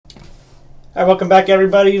Hi, welcome back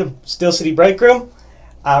everybody to Steel City Break Room.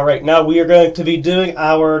 Right now we are going to be doing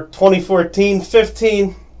our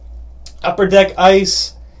 2014-15 Upper Deck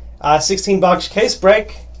Ice 16-box case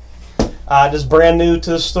break. Just brand new to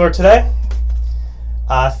the store today.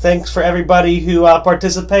 Thanks for everybody who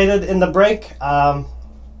participated in the break.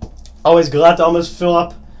 Always glad to almost fill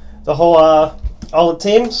up the whole all the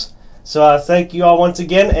teams. So thank you all once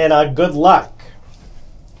again, and good luck.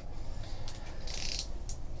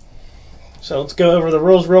 So let's go over the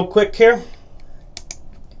rules real quick here.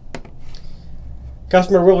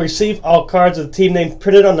 Customer will receive all cards with the team name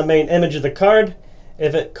printed on the main image of the card.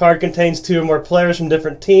 If a card contains two or more players from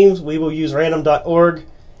different teams, we will use random.org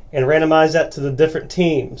and randomize that to the different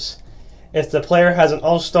teams. If the player has an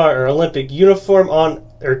all-star or Olympic uniform on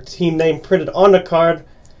their team name printed on the card,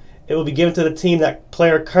 it will be given to the team that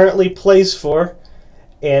player currently plays for.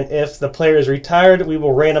 And if the player is retired, we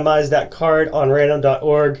will randomize that card on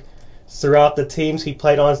random.org throughout the teams he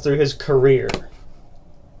played on through his career.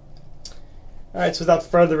 Alright, so without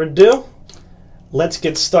further ado, let's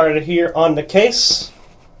get started here on the case.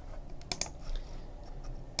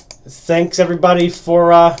 Thanks everybody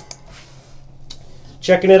for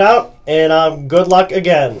checking it out, and good luck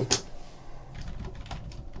again.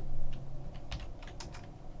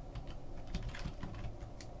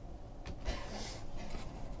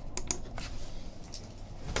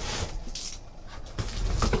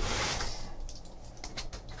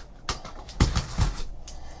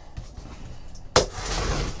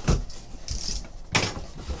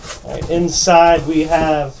 Right, inside we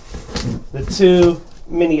have the two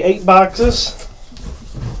mini 8 boxes.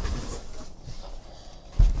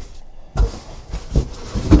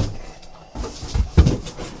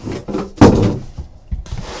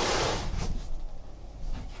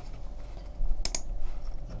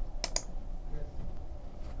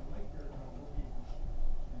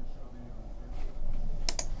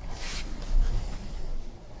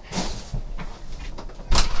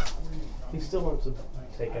 He still wants to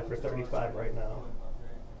take it for 35 right now.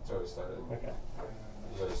 It's already started. Okay.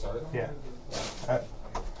 You already started? Yeah. All right.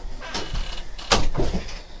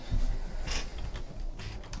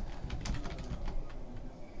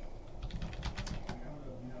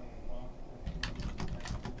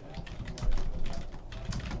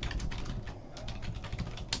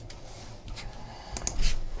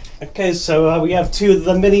 Okay, so we have two of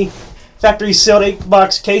the mini factory sealed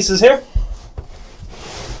 8-box cases here.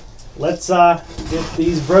 Let's get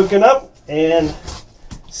these broken up and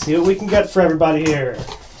see what we can get for everybody here.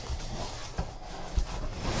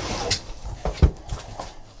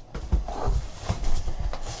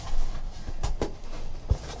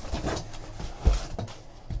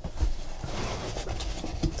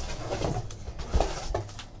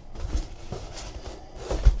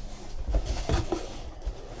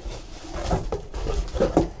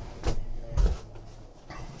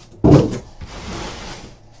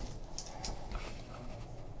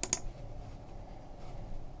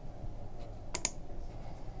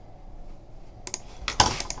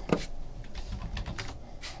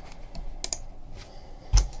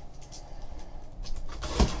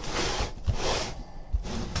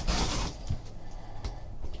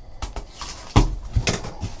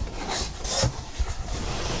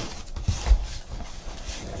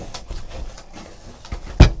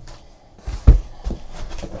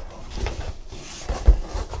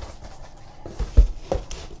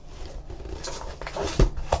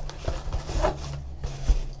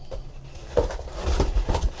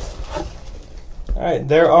 Alright,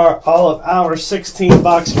 there are all of our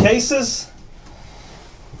 16-box cases.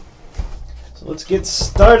 So let's get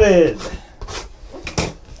started.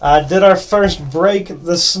 I did our first break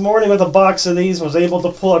this morning with a box of these. Was able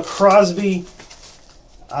to pull a Crosby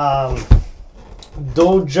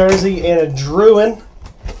dual jersey and a Druin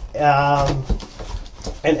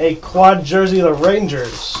and a quad jersey of the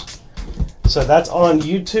Rangers. So that's on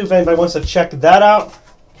YouTube if anybody wants to check that out.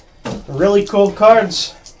 Really cool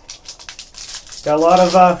cards. Got a lot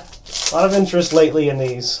of interest lately in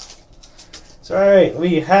these. So all right,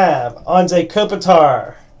 we have Anze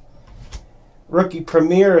Kopitar, rookie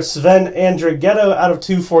premier Sven Andrighetto out of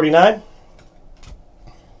 249,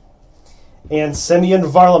 and Semyon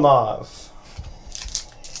Varlamov.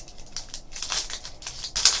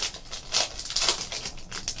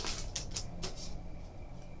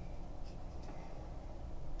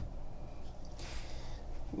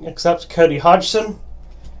 Next up's Cody Hodgson,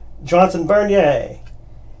 Jonathan Bernier,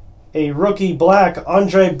 a rookie black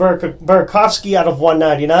Andre Burakovsky out of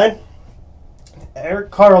 199,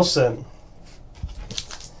 Erik Karlsson,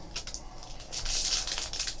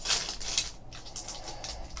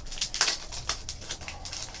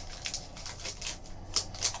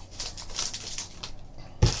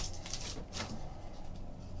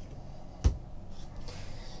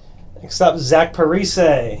 Next up, Zach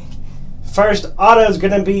Parise. First auto is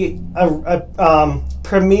going to be a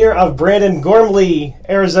premiere of Brandon Gormley,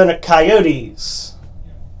 Arizona Coyotes.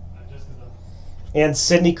 And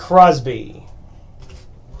Sidney Crosby.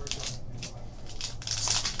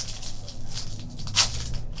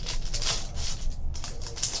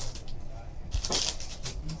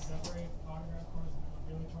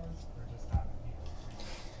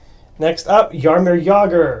 Next up, Jaromir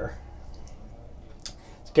Jagr.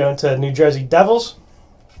 It's going to New Jersey Devils.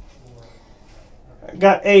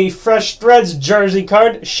 Got a Fresh Threads jersey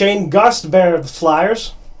card, Shane Gostbear of the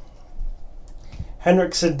Flyers.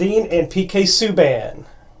 Henrik Sedin and PK Subban.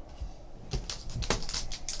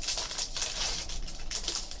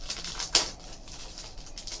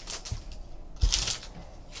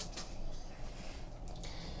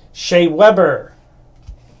 Shea Weber.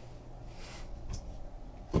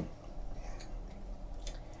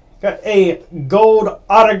 Got a gold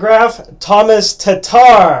autograph, Thomas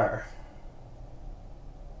Tatar.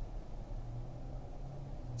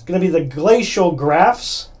 It's going to be the Glacial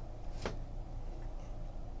Graphs.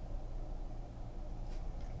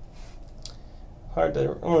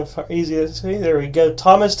 Easy to see. There we go.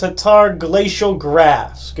 Thomas Tatar, Glacial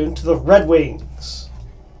Graphs. Going to the Red Wings.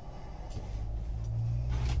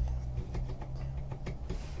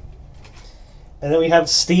 And then we have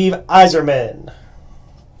Steve Yzerman.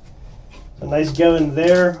 A nice going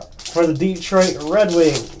there for the Detroit Red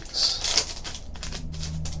Wings.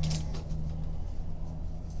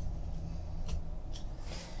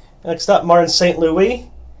 Next up, Martin St. Louis.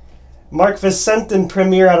 Mark Vicentin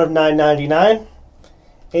Premier out of $9.99.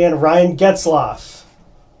 And Ryan Getzlaf.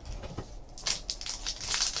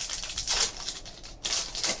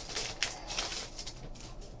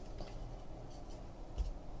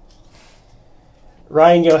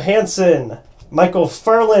 Ryan Johansson. Michael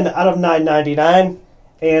Furlan out of $9.99,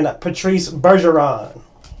 and Patrice Bergeron.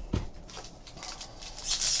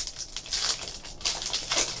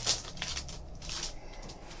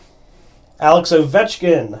 Alex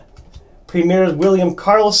Ovechkin. Premier's William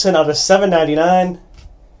Karlsson out of $7.99,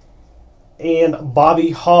 and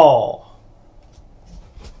Bobby Hall.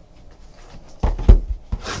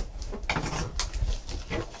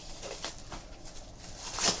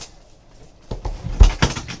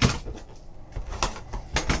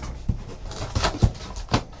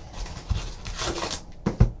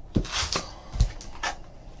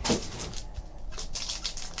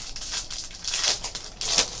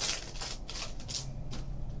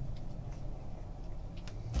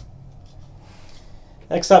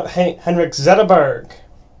 Next up, Henrik Zetterberg,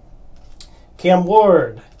 Cam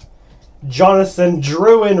Ward, Jonathan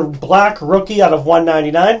Drouin, black rookie out of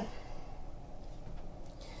 $1.99,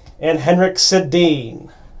 and Henrik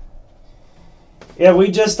Sedin. Yeah,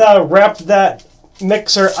 we just wrapped that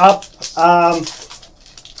mixer up about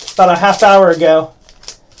a half hour ago.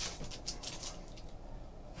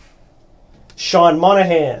 Sean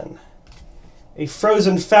Monahan, a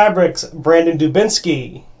Frozen Fabrics, Brandon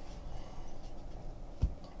Dubinsky,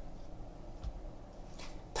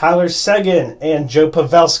 Tyler Seguin, and Joe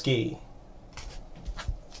Pavelski.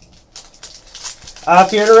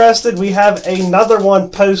 If you're interested, we have another one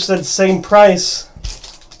posted, same price.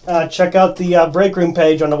 Check out the break room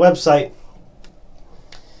page on the website.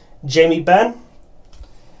 Jamie Benn.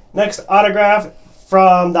 Next autograph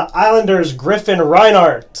from the Islanders, Griffin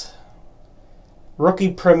Reinhart.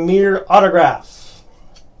 Rookie Premier autograph.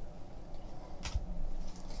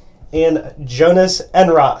 And Jonas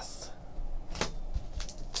Enroth.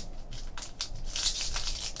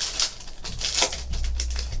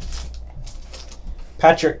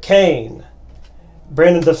 Patrick Kane,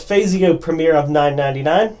 Brandon DeFazio Premier of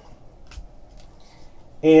 $9.99,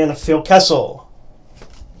 and Phil Kessel.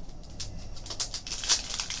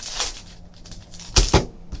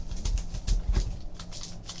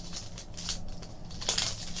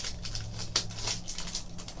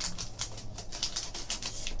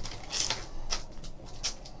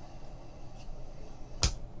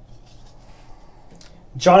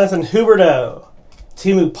 Jonathan Huberdeau,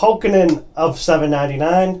 Timu Polkinen of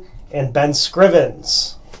 $7.99, and Ben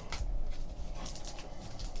Scrivens.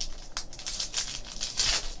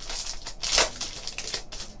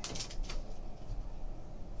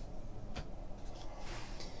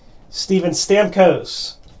 Steven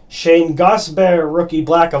Stamkos, Shane Gosbear, rookie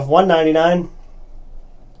black of $1.99.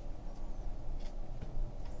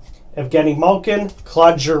 Evgeny Malkin,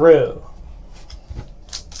 Claude Giroux.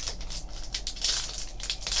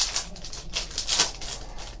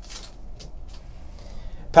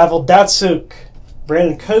 Pavel Datsyuk,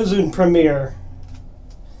 Brandon Kozun Premier,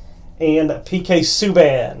 and PK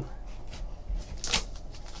Subban.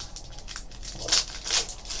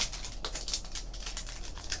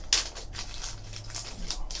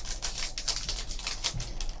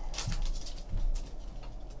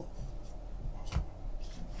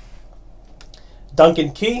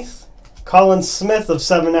 Duncan Keith, Colin Smith of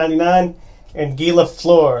 $7.99, and Guy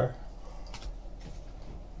Lafleur.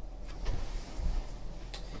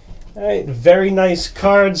 All right, very nice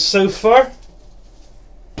cards so far.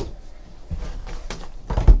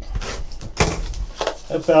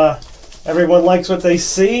 Hope everyone likes what they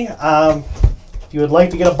see. If you would like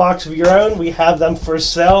to get a box of your own, we have them for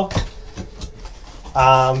sale.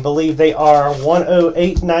 Believe they are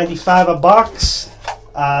 $108.95 a box.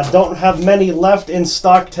 Don't have many left in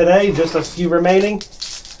stock today, just a few remaining.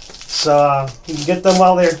 So you can get them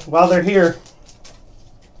while they're here.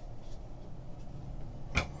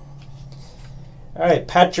 All right,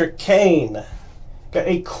 Patrick Kane. Got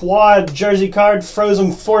a quad jersey card,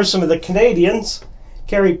 frozen foursome of the Canadians.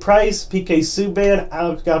 Carey Price, PK Subban,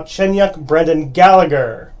 Alex Galchenyuk, Brendan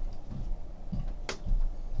Gallagher.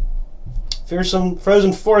 Fearsome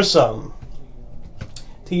frozen foursome.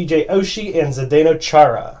 TJ Oshie and Zdeno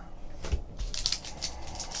Chara.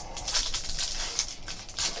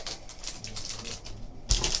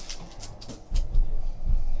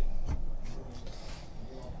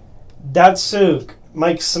 Datsuk,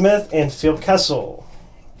 Mike Smith, and Phil Kessel.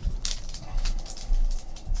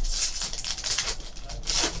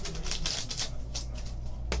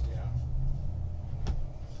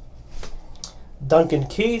 Duncan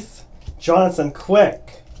Keith, Jonathan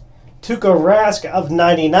Quick, Tuukka Rask of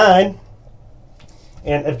 99,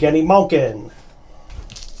 and Evgeny Malkin.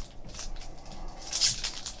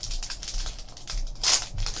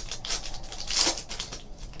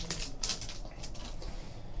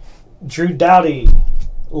 Drew Doughty,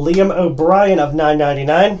 Liam O'Brien of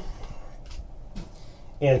 9.99,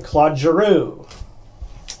 and Claude Giroux.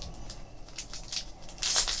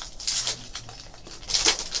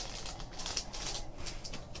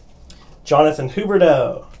 Jonathan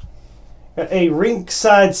Huberdeau. Got a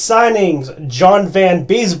Rinkside Signings, John Van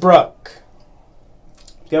Beesbrook.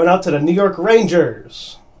 Going out to the New York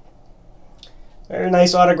Rangers. Very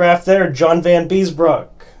nice autograph there, John Van Beesbrook.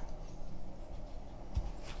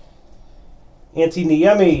 Antti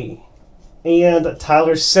Niemi and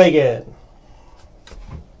Tyler Seguin.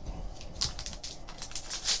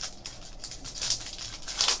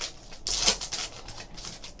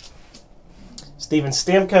 Steven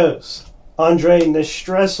Stamkos, Andre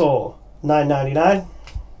Nestressel, $9.99,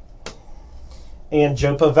 and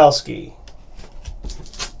Joe Pavelski.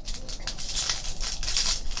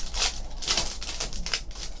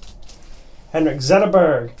 Henrik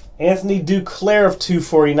Zetterberg, Anthony Duclair of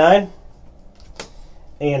 $2.49,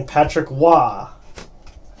 and Patrick Waugh.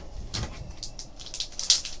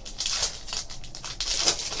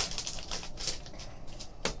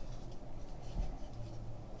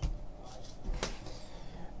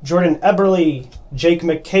 Jordan Eberle, Jake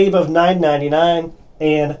McCabe of $9.99,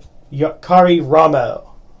 and Yakari Ramo.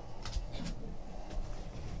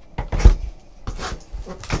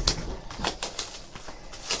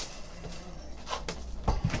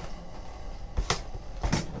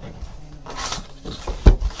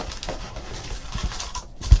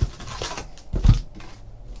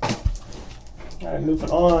 All right, moving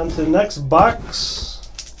on to the next box.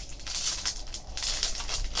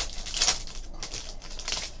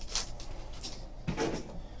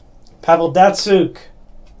 Pavel Datsuk,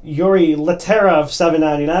 Yuri Laterra of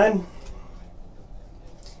 $7.99,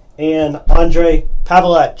 and Andre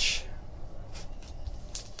Pavelec.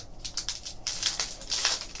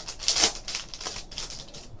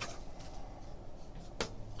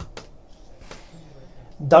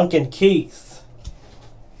 Duncan Keith.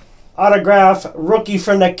 Autograph rookie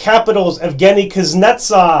from the Capitals, Evgeny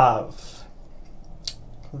Kuznetsov.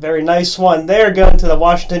 Very nice one there, going to the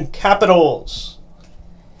Washington Capitals.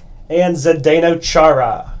 And Zdeno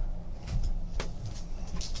Chara.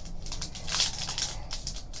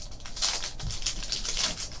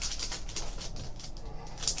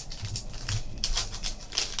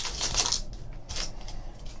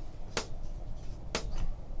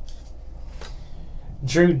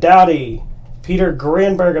 Drew Doughty, Peter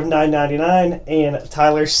Granberg of $9.99, and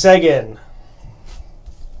Tyler Seguin.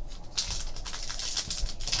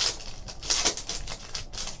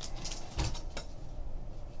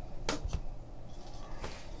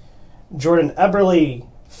 Jordan Eberle,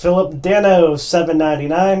 Philip Dano,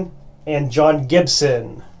 $7.99, and John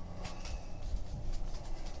Gibson.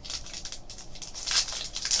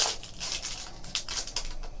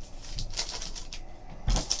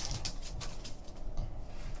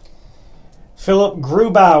 Philip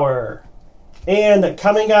Grubauer. And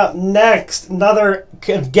coming up next, another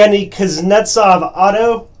Evgeny Kuznetsov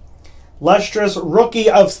auto. Lustrous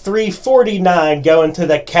rookie of $3.49 going to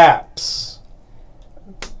the Caps.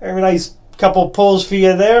 Very nice Couple pulls for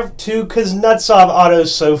you there. 2 Kuznetsov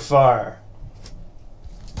autos so far.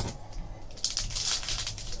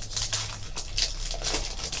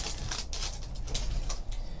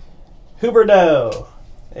 Huberdeau.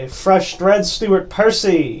 A fresh red Stuart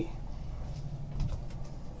Percy.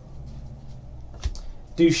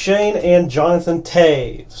 Duchesne and Jonathan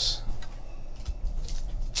Taves.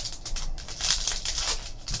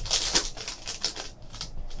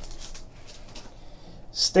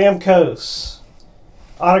 Stamkos.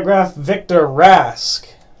 Autograph Victor Rask.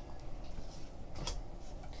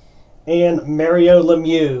 And Mario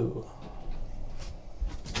Lemieux.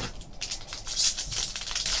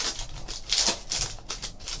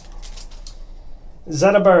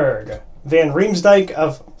 Zetterberg. Van Riemsdyk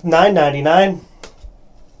of $9.99.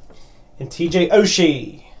 And TJ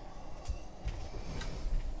Oshie.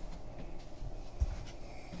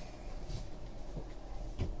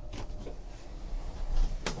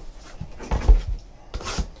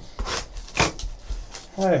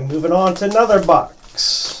 All right, moving on to another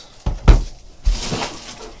box.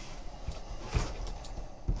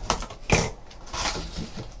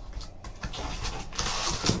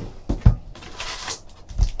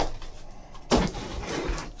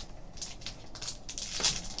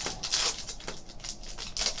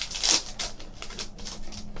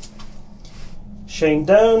 Shane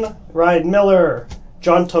Doan, Ryan Miller,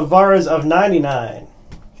 John Tavares of 99,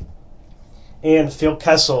 and Phil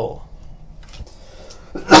Kessel.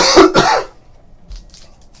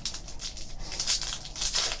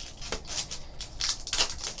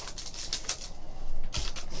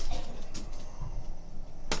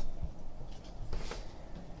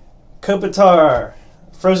 Kopitar,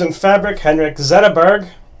 Frozen Fabric, Henrik Zetterberg,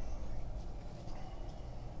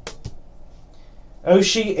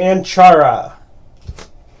 Oshie and Chara.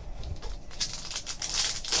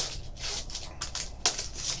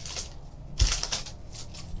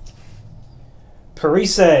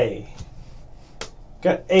 Parise.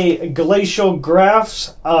 Got a Glacial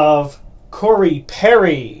Graphs of Corey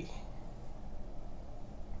Perry.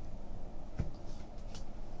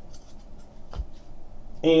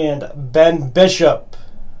 And Ben Bishop.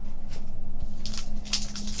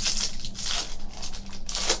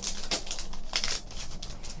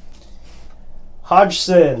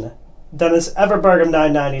 Hodgson. Dennis Everberg of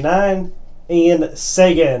 $9.99. And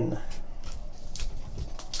Sagan.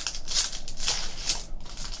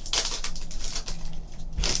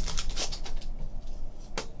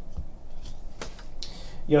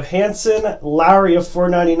 Johansson, Lowry of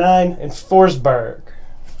 $4.99, and Forsberg.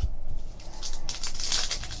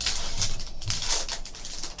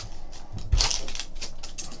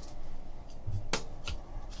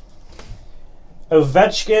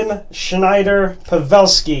 Ovechkin, Schneider,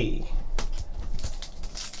 Pavelski.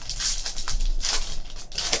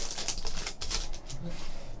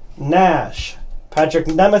 Nash, Patrick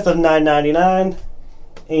Nemeth of $9.99,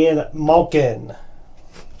 and Malkin.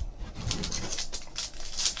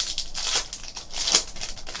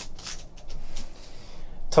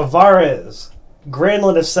 Tavares,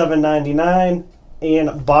 Granlund of $7.99,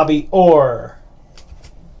 and Bobby Orr.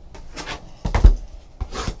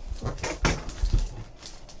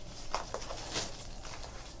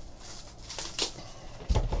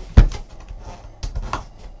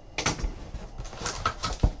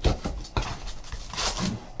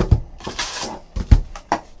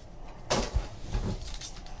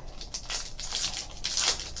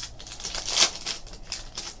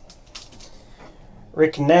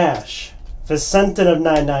 Rick Nash, Vicentin of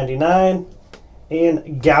 $9.99, and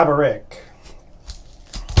Gaborik.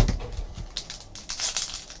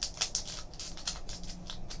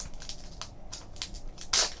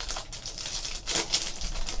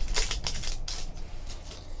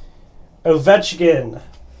 Ovechkin,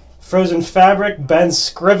 Frozen Fabric, Ben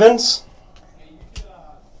Scrivens.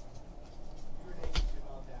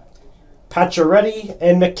 Pacioretty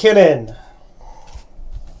and McKinnon.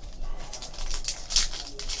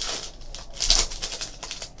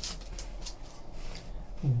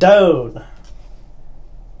 Doan.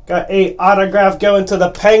 Got a autograph going to the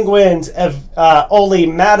Penguins of Oli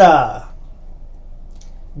Mata.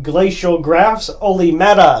 Glacial Graphs, Oli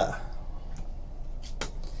Mata.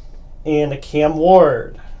 And a Cam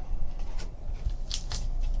Ward.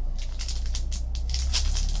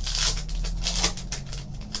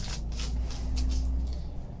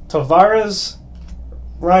 Tavares,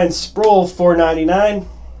 Ryan Sproul, $4.99.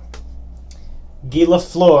 Guy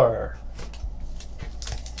Lafleur.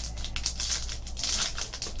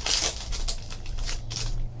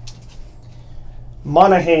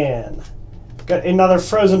 Monahan. Got another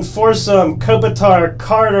Frozen Foursome, Kopitar,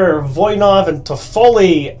 Carter, Voinov, and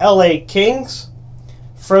Toffoli, LA Kings.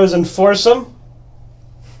 Frozen Foursome.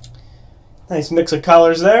 Nice mix of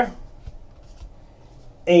colors there.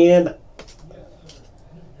 And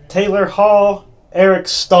Taylor Hall, Eric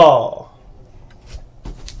Stahl.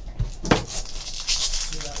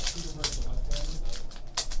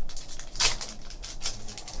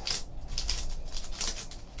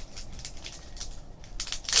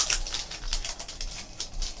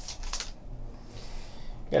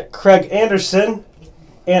 Got Craig Anderson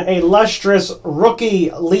and a lustrous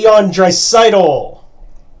rookie, Leon Draisaitl.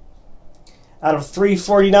 Out of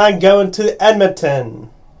 349 going to Edmonton.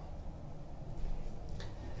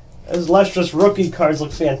 Those lustrous rookie cards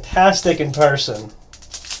look fantastic in person.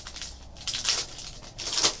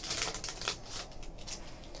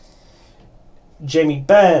 Jamie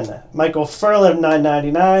Benn, Michael Furlan,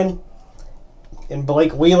 $9.99, and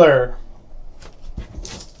Blake Wheeler.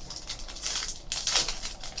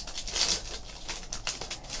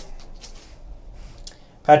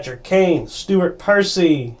 Patrick Kane, Stuart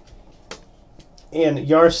Percy, and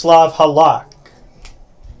Yaroslav Halak.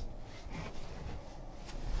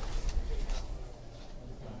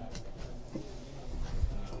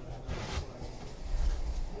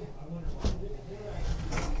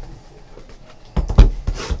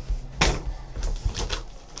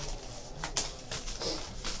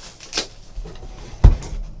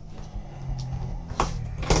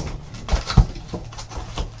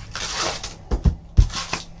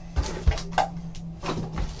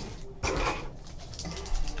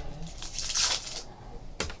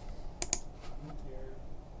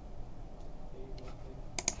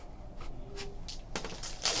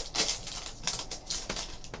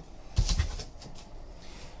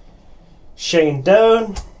 Shane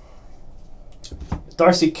Doan,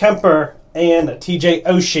 Darcy Kemper, and TJ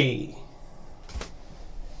Oshie.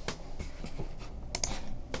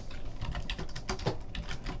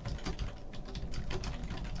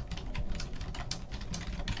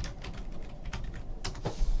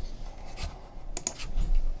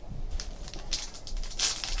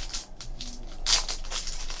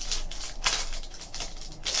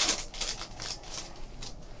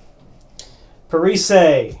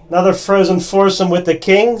 Parise, another Frozen Foursome with the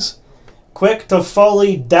Kings. Quick,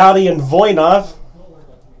 Toffoli, Doughty, and Voinov.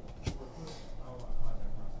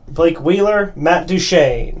 Blake Wheeler, Matt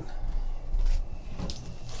Duchene.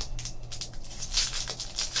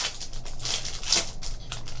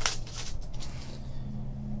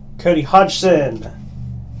 Cody Hodgson.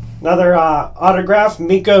 Another autograph,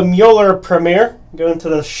 Miko Mueller Premier, going to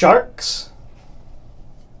the Sharks.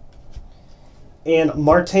 And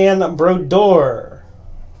Martin Brodeur.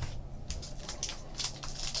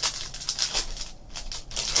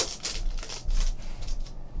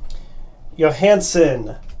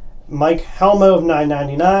 Johansson, Mike Helmo of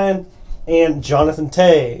 $9.99, and Jonathan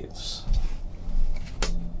Taves.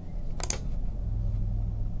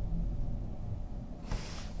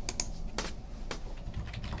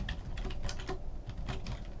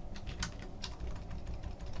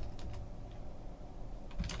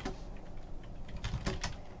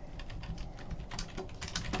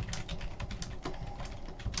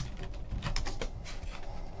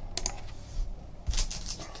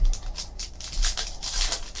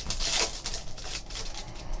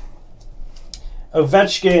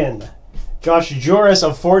 Ovechkin, Josh Joris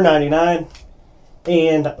of $4.99,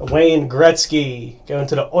 and Wayne Gretzky going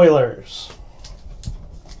to the Oilers.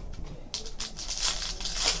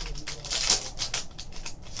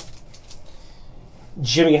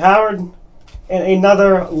 Jimmy Howard, and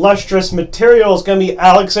another lustrous material is going to be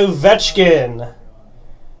Alex Ovechkin.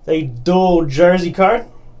 A dual jersey card.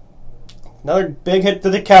 Another big hit to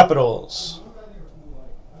the Capitals.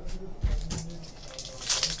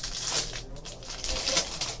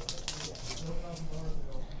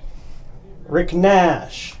 Rick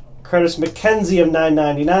Nash, Curtis McKenzie of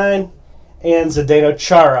 $9.99, and Zdeno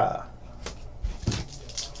Chara.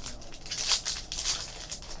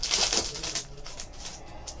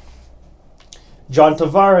 John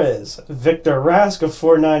Tavares, Victor Rask of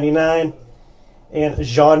 $4.99, and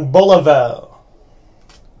Jean Boliveau.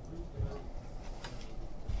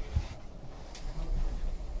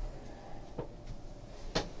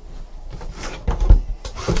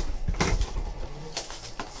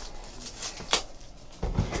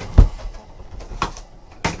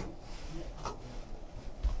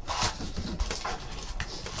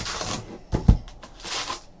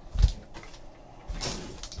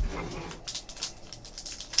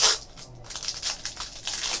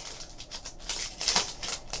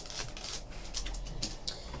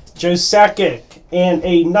 Joe Sakic, And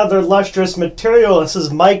another lustrous material. This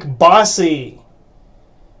is Mike Bossy.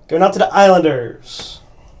 Going out to the Islanders.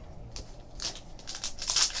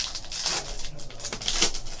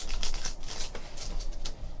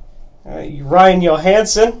 Ryan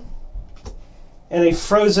Johansson. And a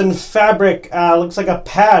frozen fabric. Looks like a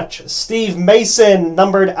patch. Steve Mason,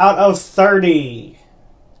 numbered out of 30.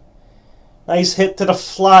 Nice hit to the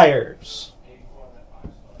Flyers.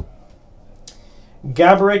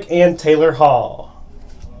 Gaborik and Taylor Hall.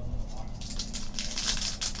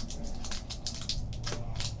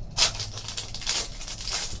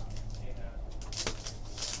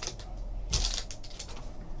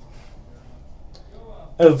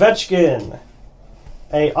 Ovechkin.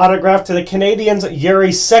 A autograph to the Canadiens, Yuri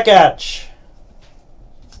Sekach.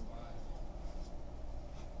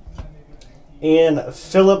 And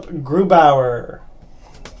Philip Grubauer.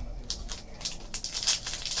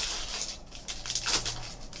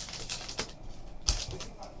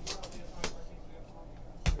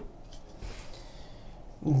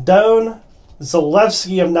 Doan,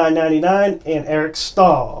 Zalewski of $9.99, and Eric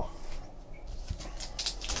Stahl.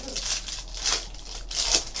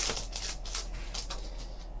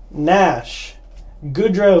 Nash,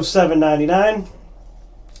 Goudreau of $7.99,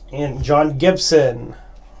 and John Gibson.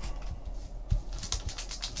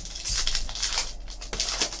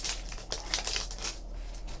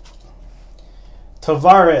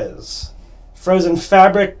 Tavares, frozen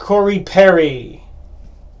fabric, Corey Perry.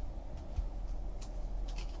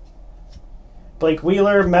 Blake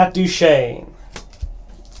Wheeler, Matt Duchene.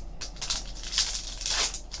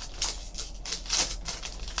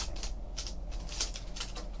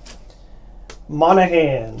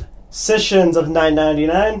 Monahan, Sessions of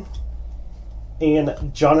 $9.99,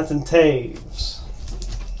 and Jonathan Taves.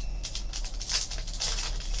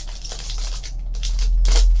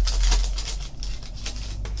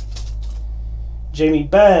 Jamie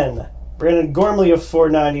Benn, Brandon Gormley of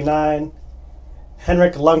 $4.99,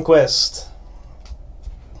 Henrik Lundqvist.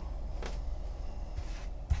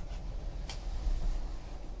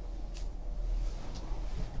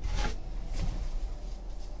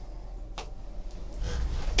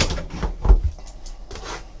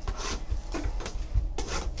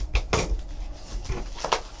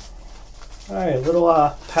 All right, a little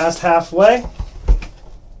past halfway.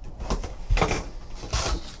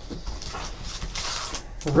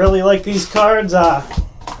 Really like these cards. Not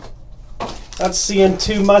seeing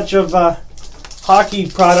too much of hockey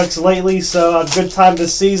products lately, so a good time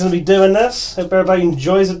this season to be doing this. Hope everybody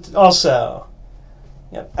enjoys it also.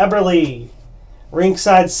 Yep, Eberle,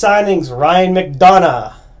 Rinkside Signings, Ryan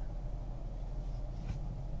McDonough.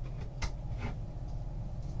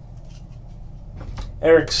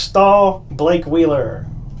 Eric Stahl, Blake Wheeler.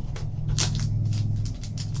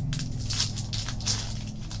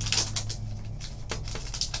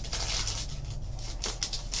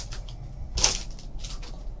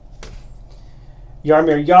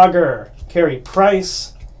 Jaromir Jagr, Carey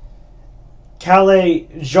Price, Kalle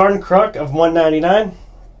Jarnkrok of $1.99,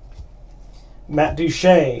 Matt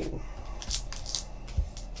Duchene.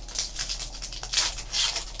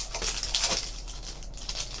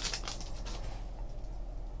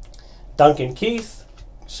 Duncan Keith,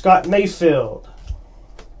 Scott Mayfield,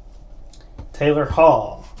 Taylor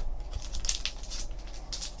Hall.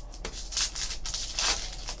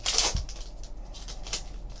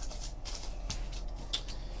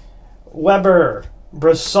 Weber,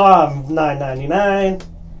 Brasov, $9.99,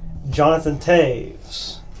 Jonathan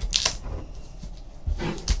Taves.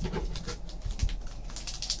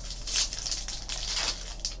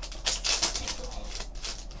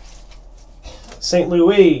 St.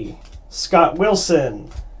 Louis, Scott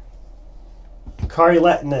Wilson, Kari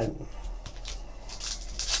Lehtinen.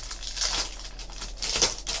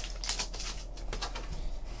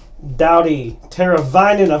 Doughty, Tara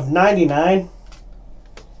Vinen of $99,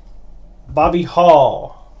 Bobby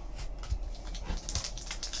Hall.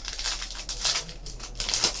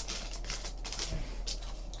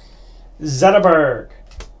 Zetterberg,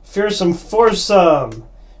 Fearsome Foursome,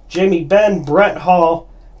 Jamie Benn, Brett Hall,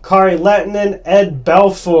 Kari Lehtinen, Ed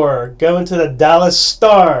Belfour going to the Dallas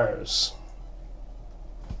Stars.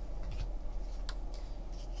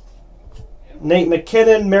 Nate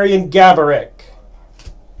McKinnon, Marian Gaborik.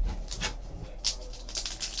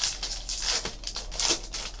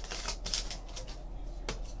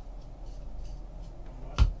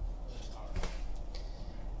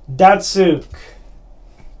 Datsuk,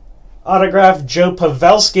 autograph Joe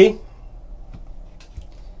Pavelski,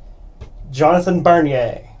 Jonathan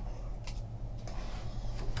Bernier.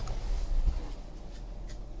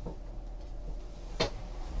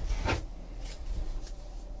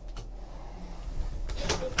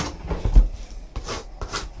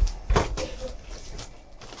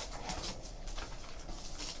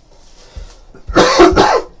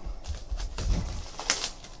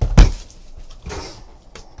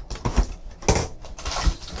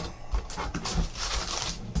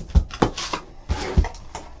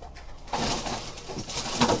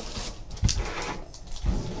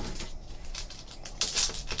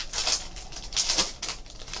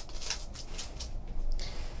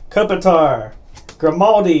 Kopitar,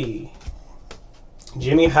 Grimaldi,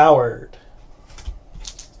 Jimmy Howard.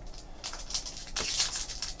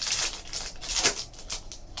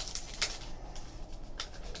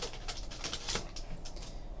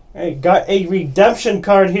 Hey, got a redemption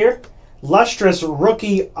card here. Lustrous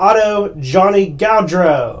rookie auto Johnny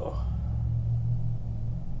Gaudreau.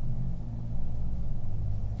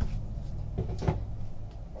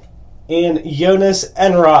 And Jonas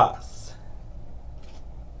Enroth.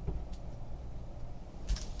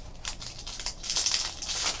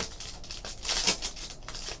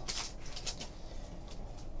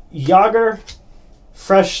 Yager,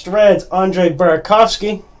 fresh threads Andre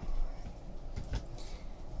Burakovsky.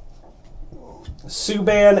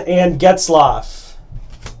 Subban and Getzlaf.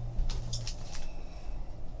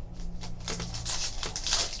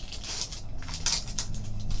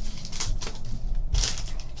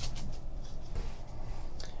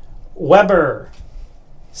 Weber,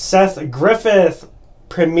 Seth Griffith,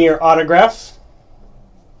 Premier Autograph.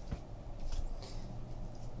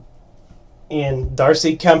 And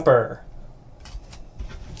Darcy Kemper.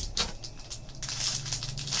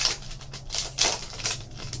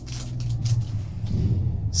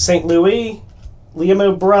 St. Louis, Liam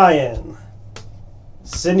O'Brien,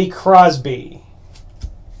 Sidney Crosby.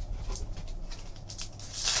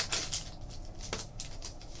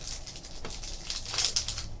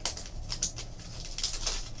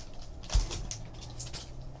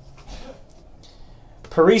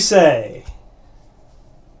 Parise,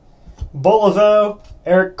 Bolivo,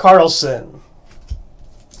 Eric Carlson.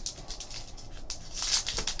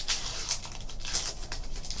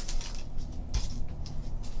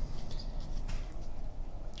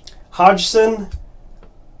 Hodgson,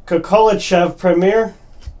 Kokolichev Premier,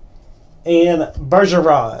 and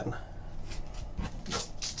Bergeron.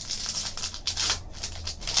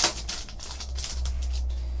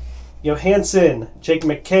 Johansson, Jake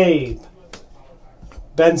McCabe,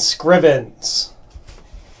 Ben Scrivens.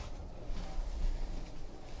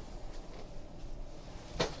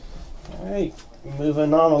 All right,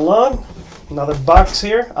 moving on along. Another box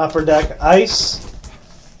here, Upper Deck Ice.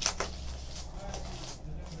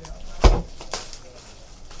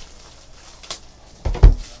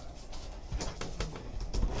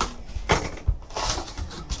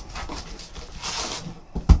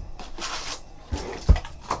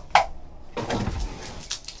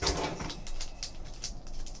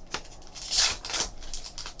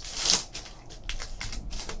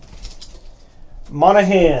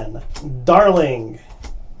 Monahan, Darling,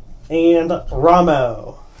 and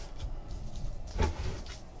Ramo.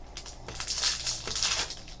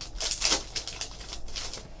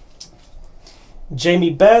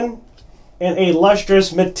 Jamie Benn, and a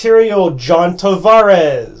lustrous material, John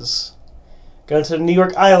Tavares. Going to the New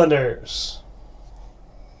York Islanders.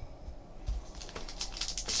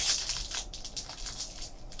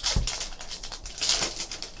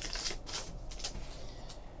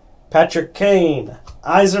 Patrick Kane,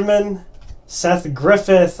 Yzerman, Seth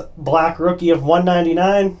Griffith, black rookie of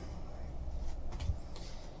 199.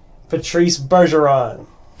 Patrice Bergeron.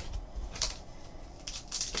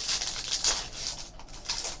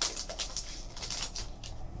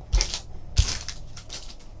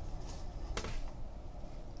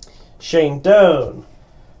 Shane Doan,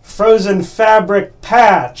 frozen fabric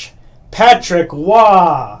patch, Patrick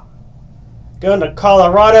Waugh. Going to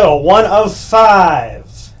Colorado, a 1/5.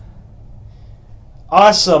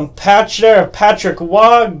 Awesome patch there, Patrick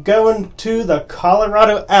Waugh going to the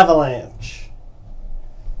Colorado Avalanche.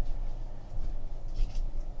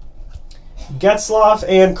 Getzlaf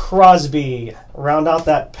and Crosby round out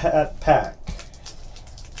that pack.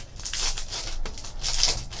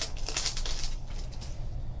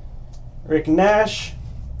 Rick Nash,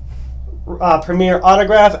 Premier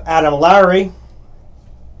Autograph, Adam Lowry.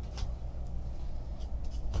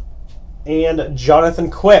 And Jonathan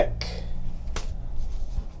Quick.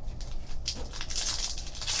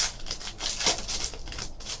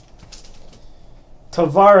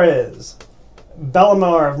 Tavares,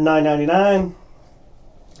 Bellemare of 999,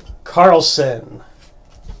 Carlson.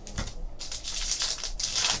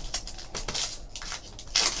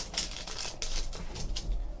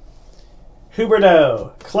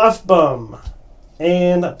 Huberdeau, Clefbaum,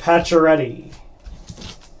 and Pacioretty.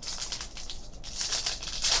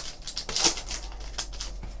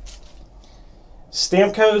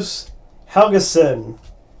 Stamkos, Helgeson,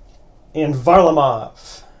 and Varlamov.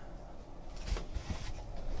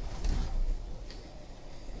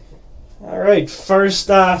 All right,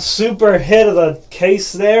 first super hit of the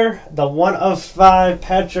case there, the 1/5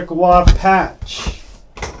 Patrick Waugh patch.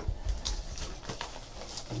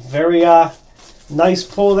 Very Nice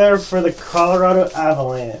pull there for the Colorado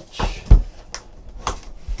Avalanche.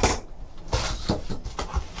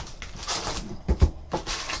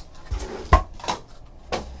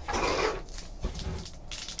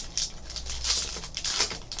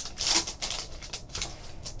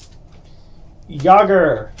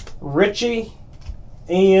 Yager, Richie,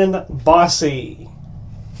 and Bossy.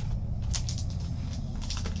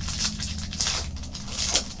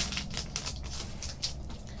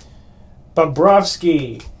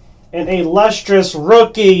 Bobrovsky, and a lustrous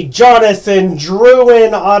rookie, Jonathan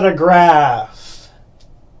Drouin autograph.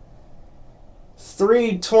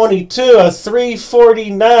 322 of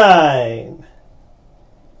 349.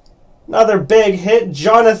 Another big hit,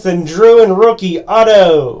 Jonathan Drouin rookie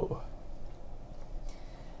auto.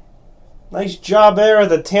 Nice job there of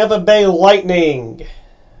the Tampa Bay Lightning.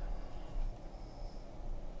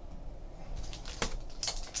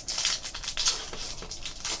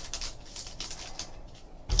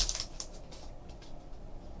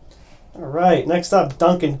 All right, next up,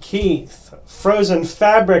 Duncan Keith. Frozen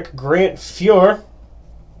Fabric, Grant Fuhr.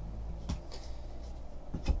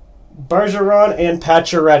 Bergeron and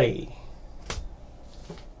Pacioretty.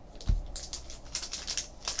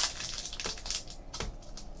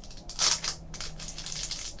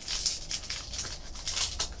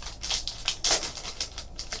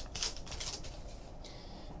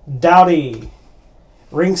 Doughty.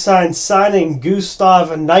 Ringside signing, Gustav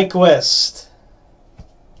Nyquist.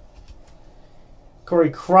 Corey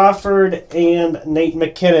Crawford and Nate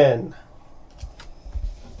McKinnon.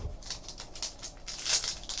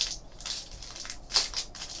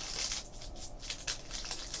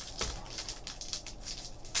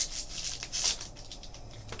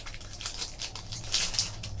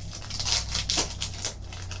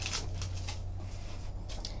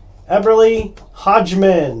 Eberle,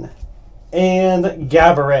 Hodgman, and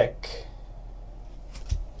Gaborik.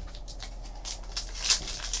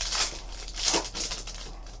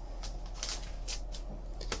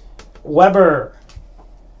 Weber.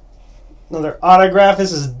 Another autograph.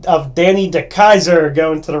 This is of Danny DeKeyser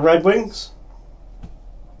going to the Red Wings.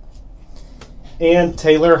 And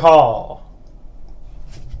Taylor Hall.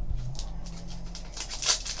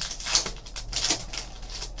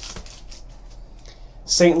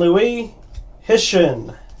 St. Louis,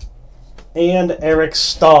 Hishin, and Eric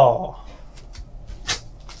Stahl.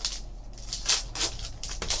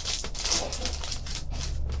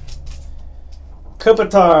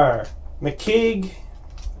 Kopitar, McKeague,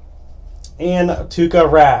 and Tuukka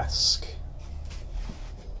Rask.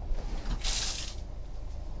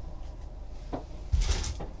 All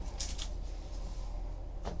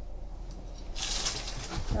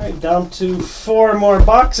right, down to 4 more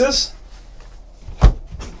boxes.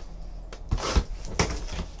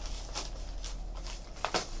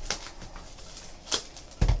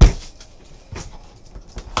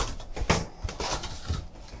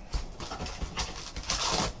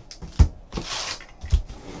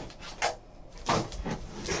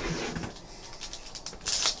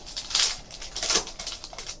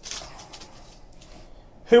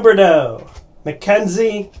 Huberdeau,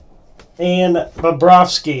 McKenzie, and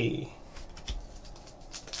Bobrovsky.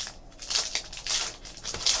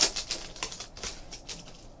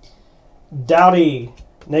 Doughty,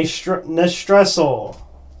 Nestressel,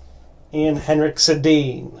 and Henrik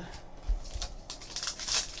Sedin.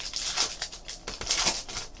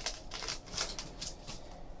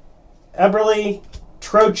 Eberle,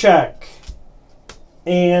 Trocheck,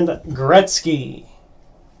 and Gretzky.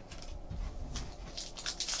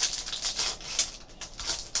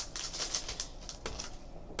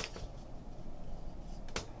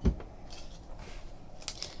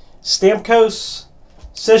 Stamkos,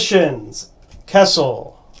 Sissons,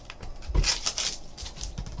 Kessel.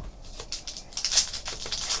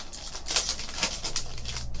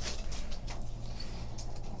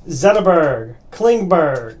 Zetterberg,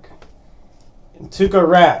 Klingberg, and Tuukka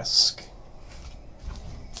Rask.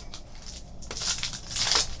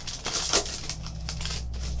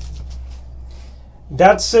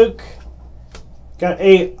 Datsuk got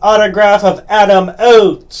a autograph of Adam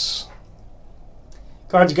Oates.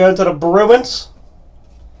 Cards go to the Bruins.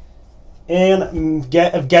 And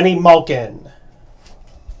Evgeny Malkin.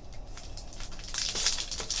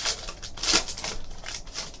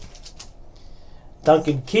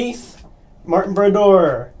 Duncan Keith, Martin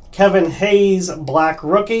Brodeur, Kevin Hayes, Black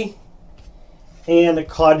Rookie, and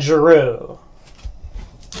Claude Giroux.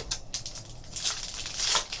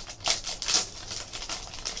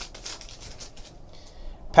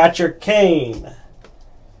 Patrick Kane,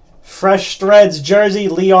 Fresh Threads jersey,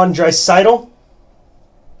 Leon Draisaitl.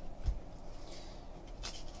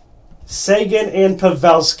 Sagan and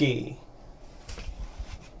Pavelski.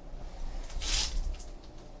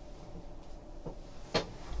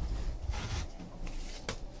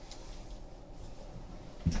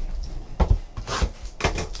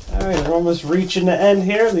 All right, we're almost reaching the end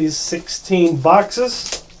here. These 16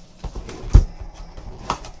 boxes.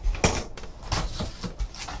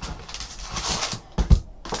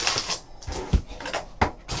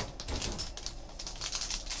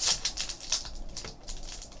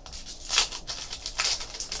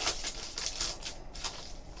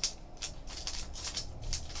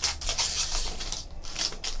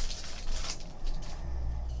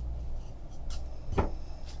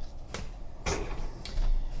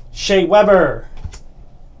 Shea Weber.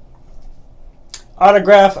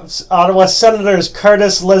 Autograph of Ottawa Senators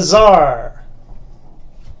Curtis Lazar.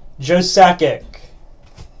 Joe Sakic.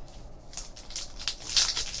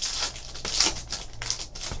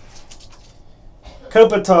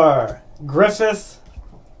 Kopitar, Griffith,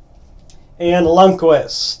 and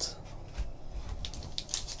Lundqvist.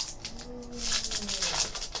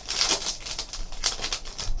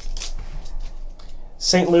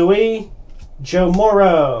 St. Louis, Joe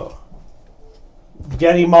Morrow.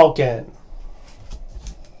 Getty Malkin.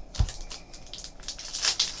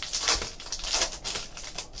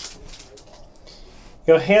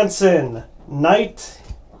 Johansson, Knight,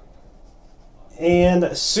 and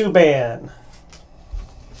Subban.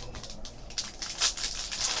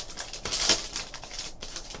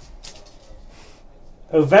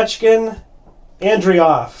 Ovechkin,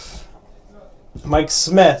 Andrioff, Mike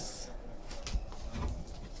Smith.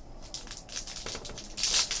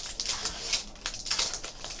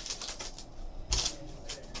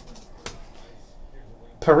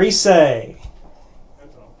 Parise,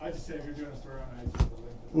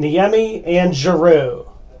 Niemi, and Giroux.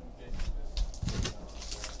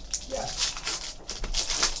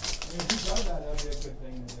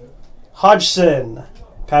 Hodgson,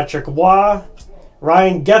 Patrick Waugh,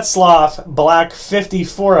 Ryan Getzlaf, black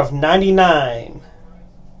 54 of 99,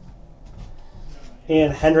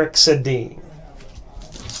 and Henrik Sedin.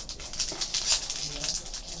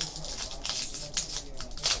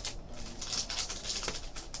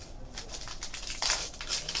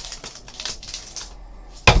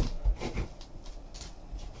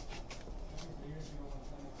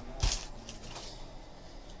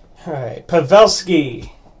 All right,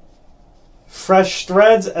 Pavelski, fresh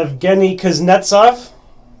threads of Evgeny Kuznetsov.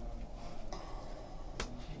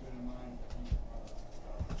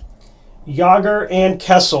 Yager and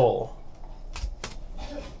Kessel.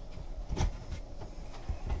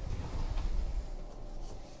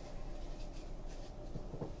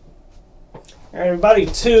 All right, everybody,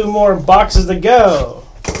 2 more boxes to go.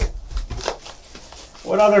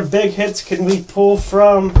 What other big hits can we pull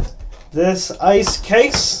from this ice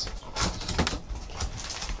case?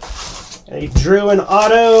 A Drew and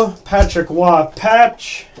Auto, Patrick Waugh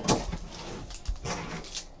patch,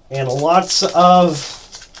 and lots of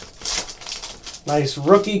nice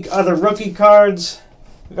other rookie cards.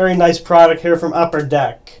 Very nice product here from Upper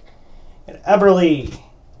Deck. And Eberle,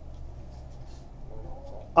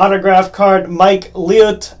 autograph card, Mike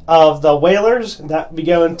Liut of the Whalers. That will be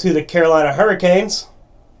going to the Carolina Hurricanes.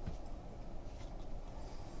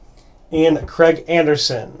 And Craig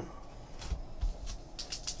Anderson.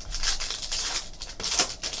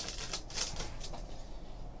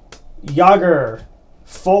 Yager,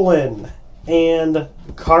 Follin, and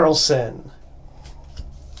Carlson.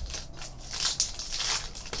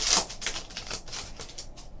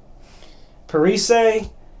 Parise,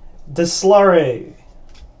 Deslare,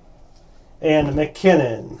 and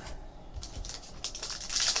McKinnon.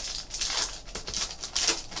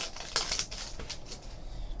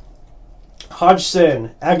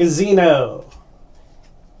 Hodgson, Agazino,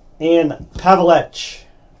 and Pavelec.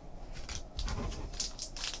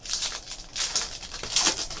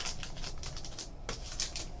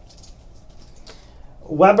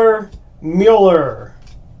 Weber, Mueller,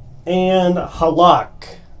 and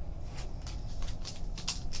Halak.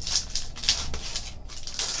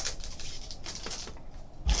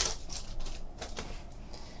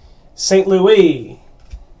 St. Louis.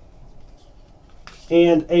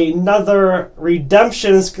 And another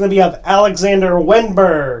redemption is going to be of Alexander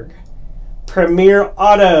Wenberg, Premier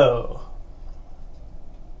Auto.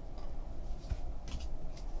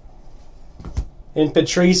 And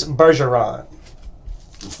Patrice Bergeron.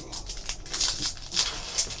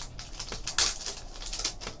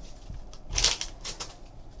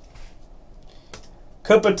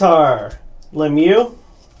 Kopitar, Lemieux,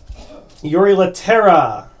 Yuri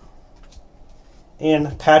Laterra, and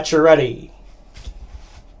Pacioretty.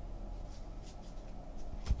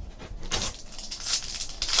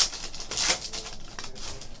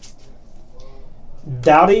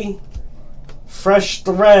 Doughty. Fresh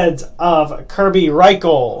threads of Kirby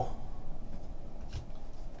Reichel.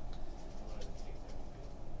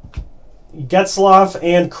 Getzlaf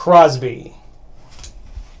and Crosby.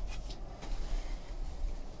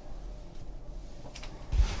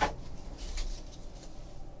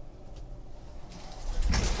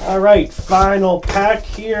 All right, final pack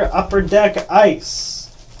here, Upper Deck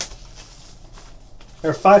Ice.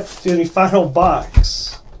 Or final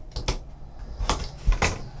box.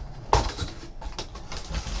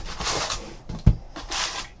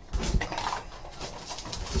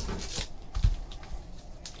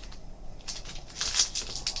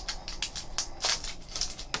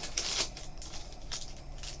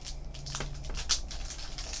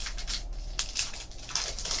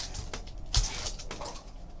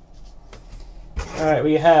 All right,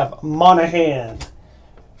 we have Monahan,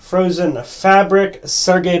 Frozen Fabric,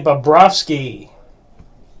 Sergei Bobrovsky,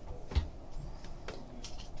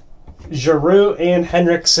 Giroux and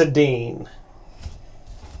Henrik Sedin.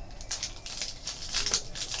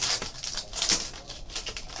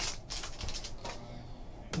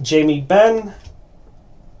 Jamie Benn,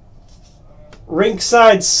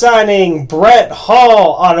 Rinkside signing, Brett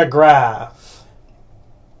Hall autograph.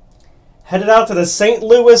 Headed out to the St.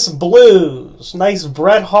 Louis Blues. Nice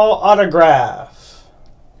Brett Hall autograph.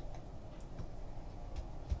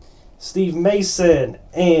 Steve Mason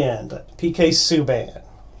and PK Subban.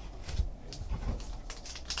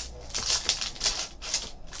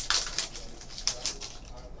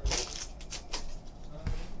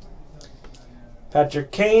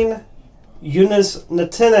 Patrick Kane, Eunice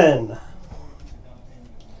Natinen,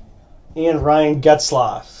 and Ryan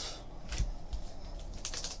Getzlaf.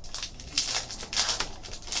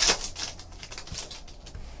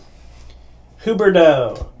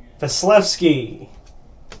 Huberdeau, Vasilevsky,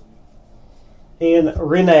 and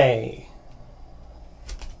Rene.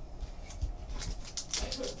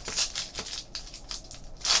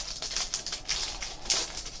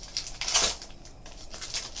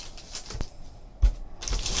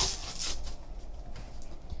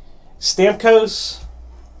 Stamkos,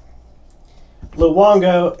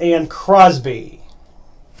 Luongo, and Crosby.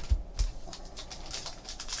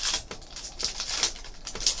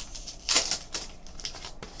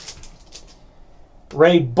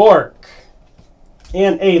 Ray Bork,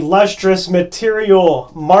 and a lustrous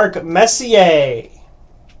material, Mark Messier.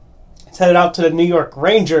 It's headed out to the New York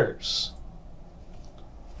Rangers.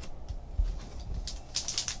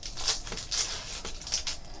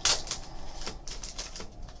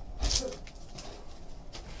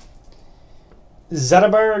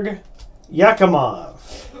 Zetterberg, Yakimov,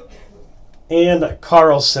 and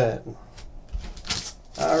Carlson.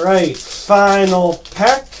 All right, final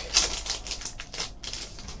pack.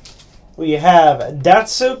 We have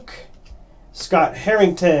Datsuk, Scott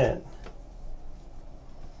Harrington,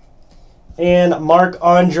 and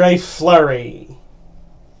Marc-Andre Fleury.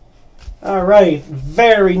 All right,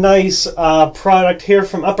 very nice product here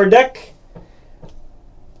from Upper Deck.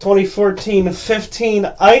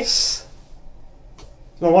 2014-15 Ice.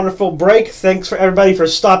 A wonderful break. Thanks for everybody for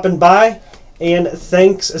stopping by, and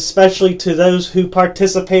thanks especially to those who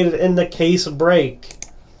participated in the case break.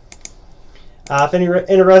 If you're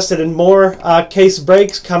interested in more case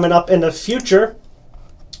breaks coming up in the future,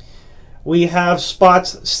 we have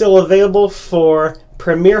spots still available for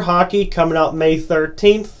Premier Hockey coming out May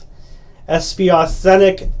 13th, SP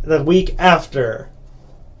Authentic the week after.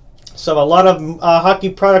 So a lot of hockey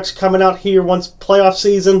products coming out here once playoff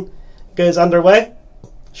season goes underway.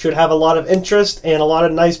 Should have a lot of interest and a lot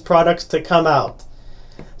of nice products to come out.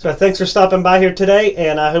 So thanks for stopping by here today,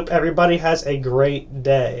 and I hope everybody has a great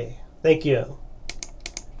day. Thank you.